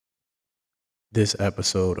This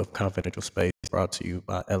episode of Confidential Space is brought to you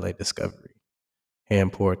by LA Discovery.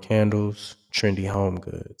 Hand poured candles, trendy home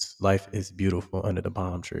goods. Life is beautiful under the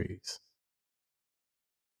palm trees.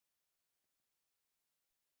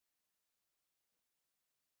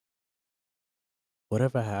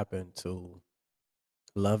 Whatever happened to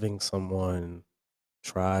loving someone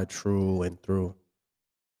tried, true, and through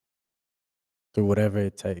whatever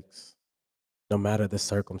it takes, no matter the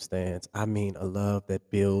circumstance? I mean, a love that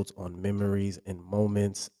builds on memories and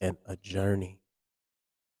moments and a journey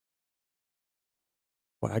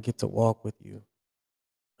where I get to walk with you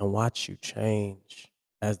and watch you change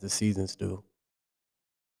as the seasons do.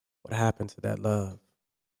 What happened to that love?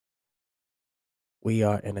 We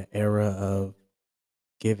are in an era of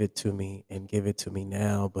give it to me and give it to me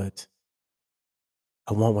now, but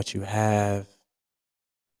I want what you have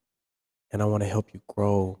and I want to help you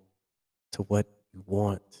grow to what you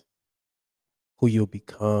want, who you'll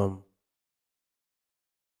become.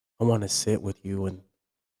 I want to sit with you and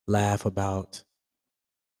laugh about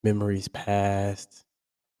memories past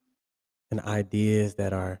and ideas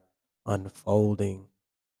that are unfolding.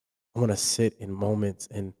 I want to sit in moments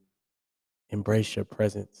and embrace your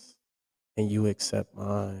presence and you accept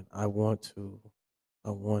mine. I want to,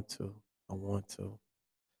 I want to, I want to,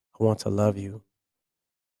 I want to love you.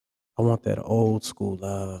 I want that old school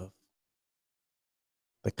love,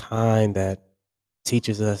 the kind that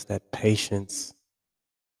teaches us that patience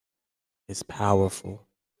is powerful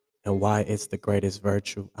and why it's the greatest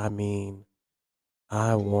virtue. I mean,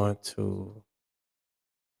 I want to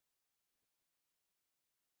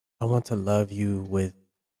I want to love you with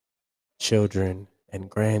children and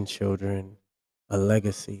grandchildren, a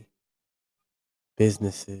legacy,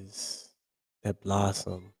 businesses that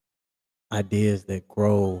blossom, ideas that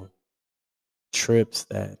grow, trips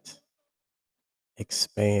that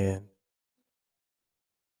expand.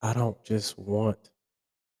 I don't just want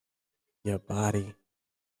your body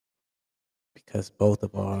because both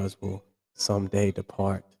of ours will someday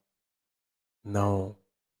depart. No,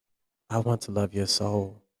 I want to love your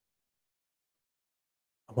soul.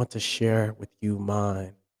 I want to share with you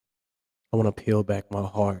mine. I want to peel back my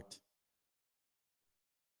heart.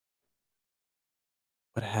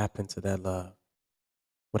 What happened to that love?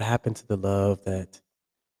 What happened to the love that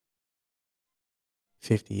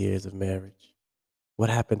 50 years of marriage? What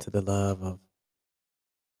happened to the love of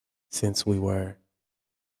since we were?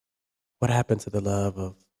 What happened to the love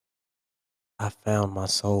of I found my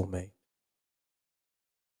soulmate?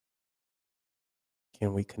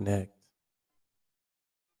 Can we connect,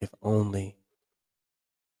 if only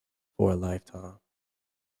for a lifetime?